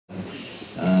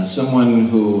someone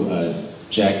who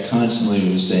Jack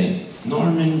constantly was saying,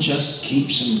 Norman just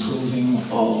keeps improving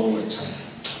all the time.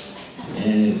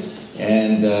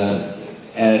 And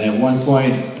at one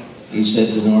point he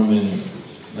said to Norman,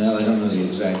 well, I don't know the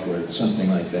exact word, something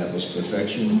like that was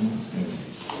perfection.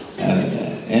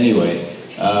 Anyway,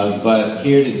 but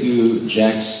here to do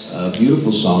Jack's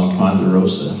beautiful song,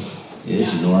 Ponderosa,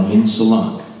 is Norman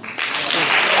Salant.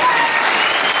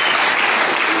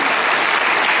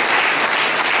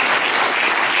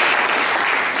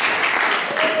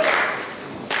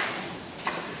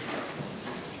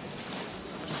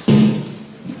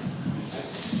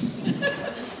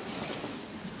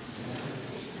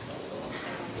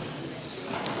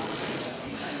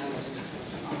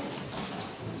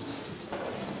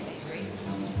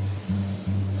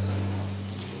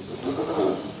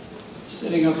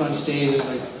 Setting up on stage is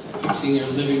like fixing your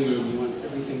living room. You want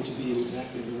everything to be in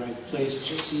exactly the right place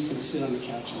just so you can sit on the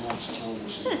couch and watch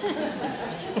television.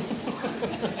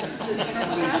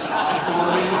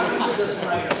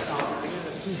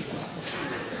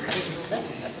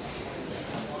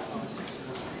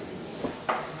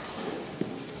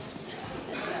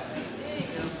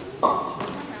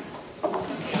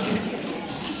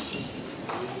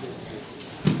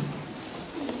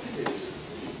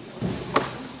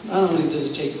 Not only does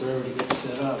it take forever to get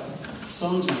set up, the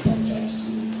song's not that fast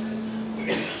either.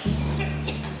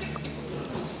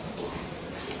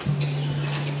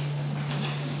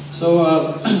 So,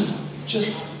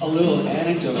 just a little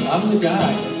anecdote. I'm the guy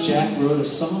that Jack wrote a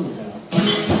song about.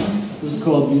 It was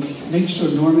called Make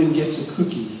Sure Norman Gets a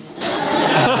Cookie.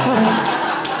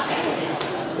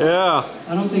 Yeah.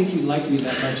 I don't think he liked me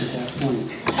that much at that point.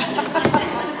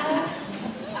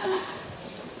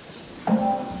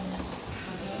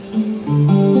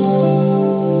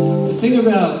 The thing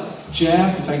about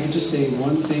Jack, if I could just say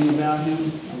one thing about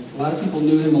him, a lot of people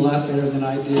knew him a lot better than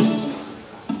I did,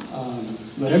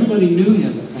 but everybody knew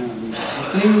him apparently. The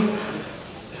thing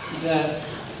that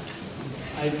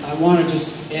I want to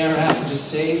just air out and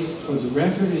just say for the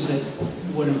record is that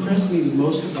what impressed me the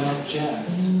most about Jack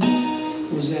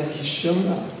was that he showed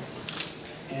up.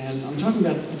 And I'm talking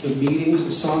about the meetings,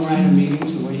 the songwriter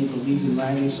meetings, the way he believes in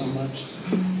writing so much.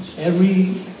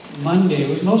 Every Monday, it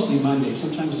was mostly Monday,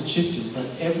 sometimes it shifted, but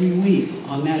every week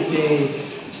on that day,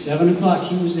 7 o'clock,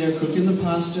 he was there cooking the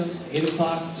pasta. 8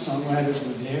 o'clock, songwriters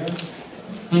were there.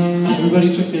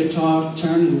 Everybody took their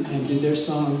turn and did their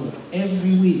song, but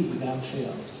every week without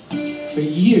fail. For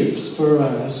years,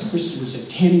 as a Christian, would say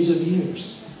tens of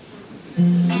years.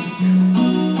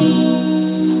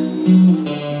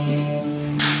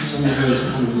 Some of you is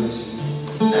Ponderosa.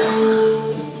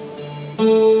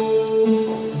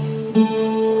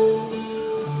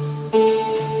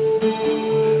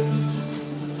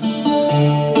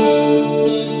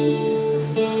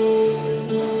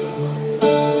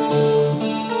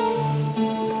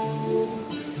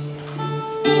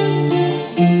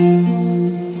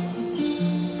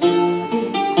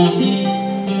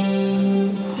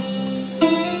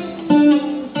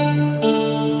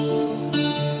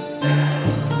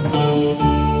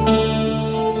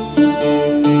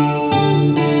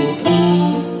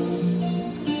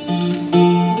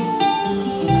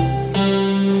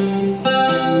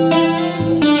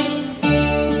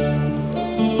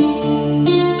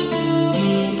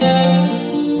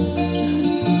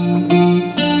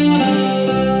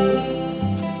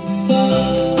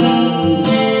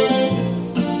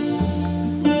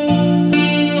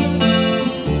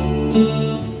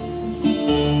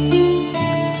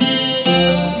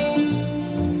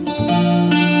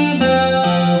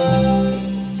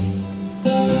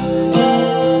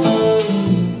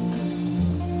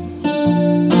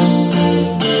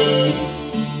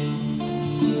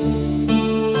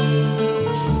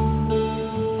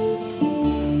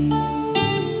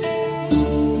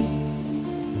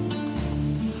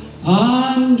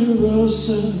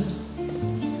 Ponderosa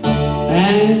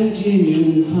and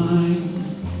Indian pine,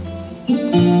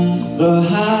 the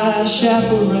high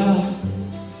chaparral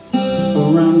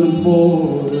around the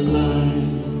borderline.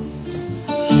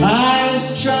 I was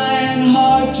trying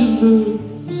hard to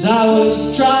lose, I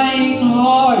was trying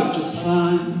hard to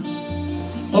find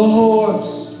a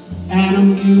horse and a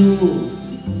mule.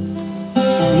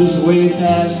 It was way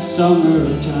past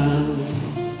summertime.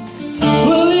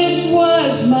 Well, this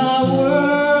was my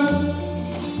world,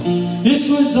 this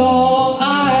was all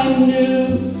I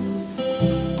knew.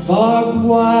 Barbed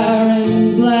wire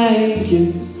and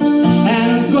blanket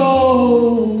and a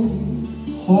gold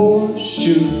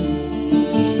horseshoe.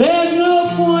 There's no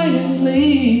point in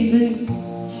leaving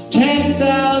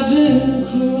 10,000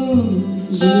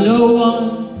 clues, and no one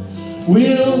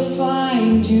will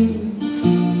find you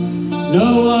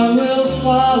no one will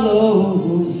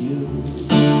follow you.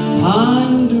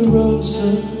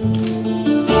 Ponderosa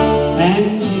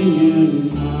and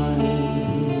Union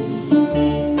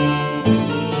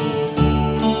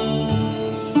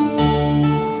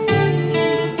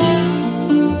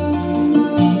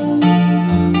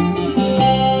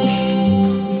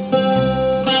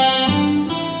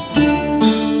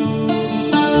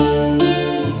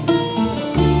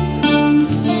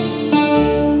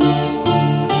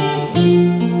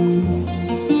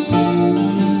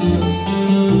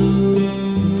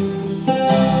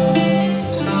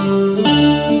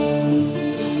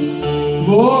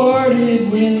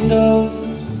boarded window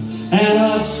and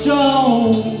a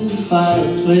stone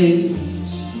fireplace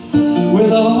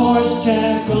with a horse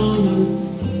tack on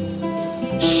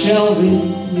the shelving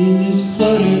in this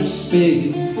cluttered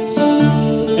space.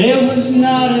 It was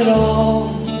not at all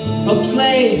a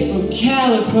place for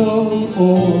calico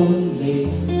or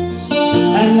lace,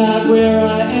 and not where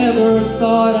I ever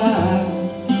thought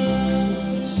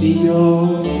I'd see your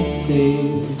face.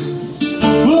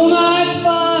 Well, my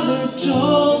father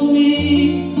told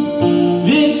me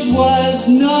this was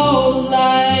no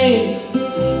life,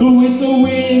 with the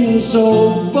wind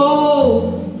so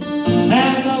bold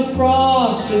and the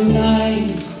frost at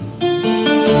night.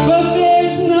 But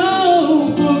there's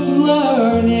no book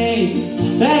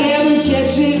learning that ever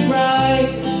gets it right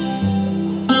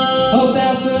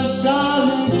about the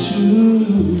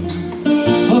solitude,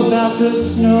 about the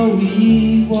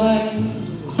snowy white.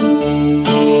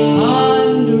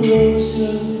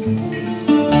 Ponderosa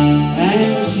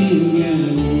and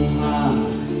Union High.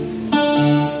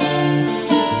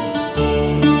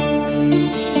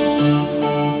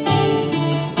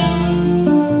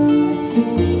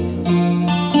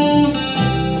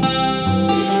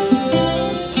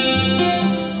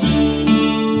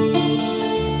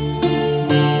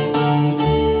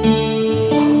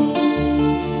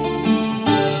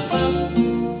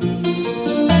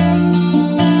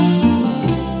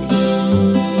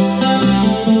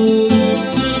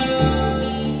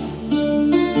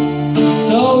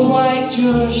 So white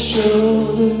your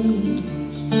shoulders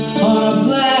on a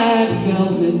black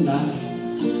velvet night,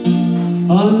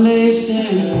 unlaced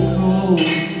and cold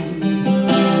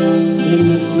in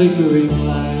the flickering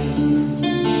light.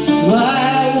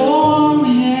 My warm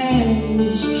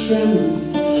hands tremble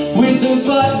with the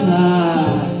button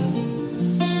eyes,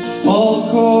 all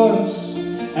coarse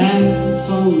and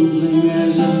fumbling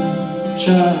as I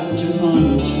try to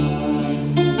untie.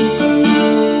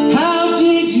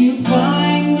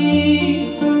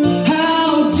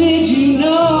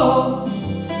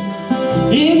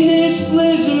 In this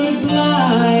blizzard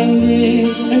blinding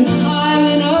and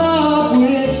piling up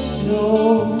with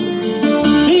snow,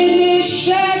 in this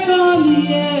shack on the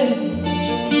edge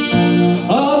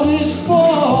of this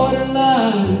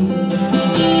borderline,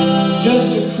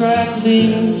 just a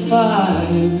crackling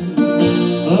fire,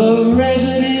 a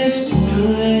residence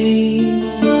pine.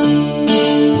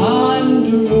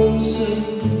 Ponderosa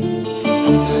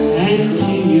and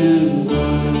Union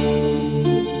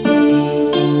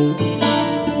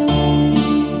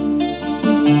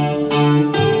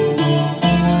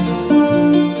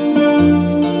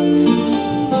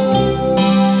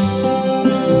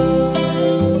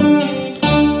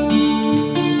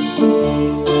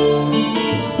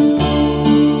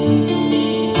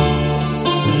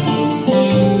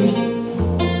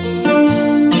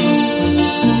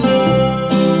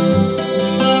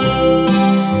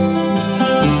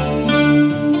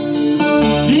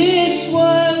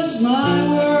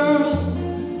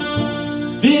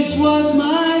This was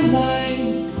my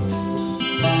life,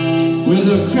 with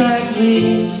a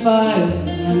crackling fire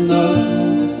and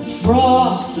the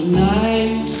frost of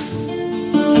night.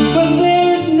 But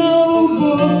there's no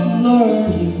book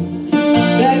learning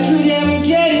that could ever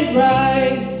get it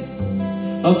right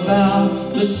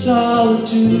about the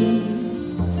solitude,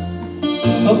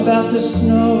 about the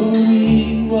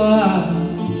snowy white.